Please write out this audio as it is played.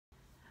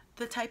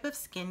The type of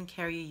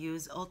skincare you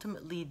use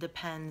ultimately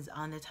depends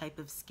on the type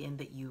of skin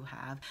that you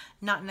have,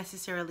 not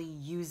necessarily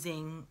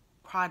using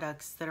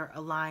products that are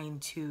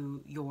aligned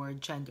to your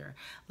gender,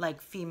 like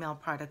female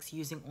products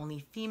using only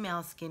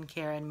female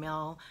skincare and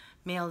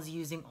males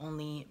using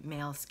only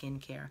male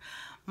skincare.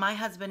 My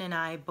husband and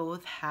I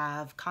both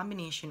have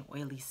combination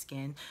oily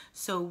skin,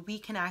 so we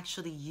can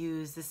actually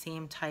use the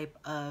same type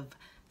of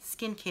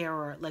skincare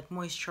or like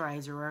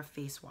moisturizer or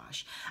face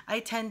wash. I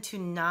tend to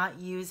not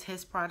use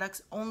his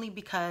products only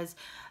because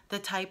the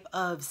type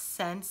of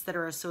scents that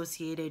are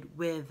associated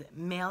with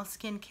male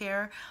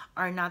skincare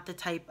are not the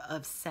type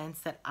of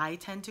scents that I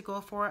tend to go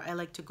for. I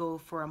like to go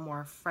for a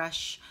more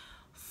fresh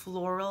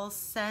floral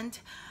scent,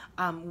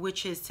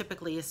 which is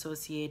typically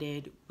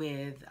associated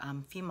with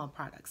female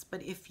products.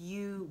 But if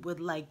you would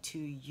like to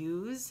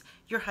use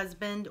your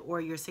husband or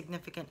your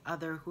significant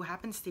other who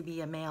happens to be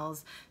a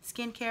male's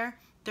skincare,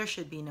 there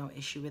should be no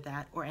issue with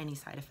that or any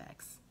side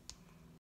effects.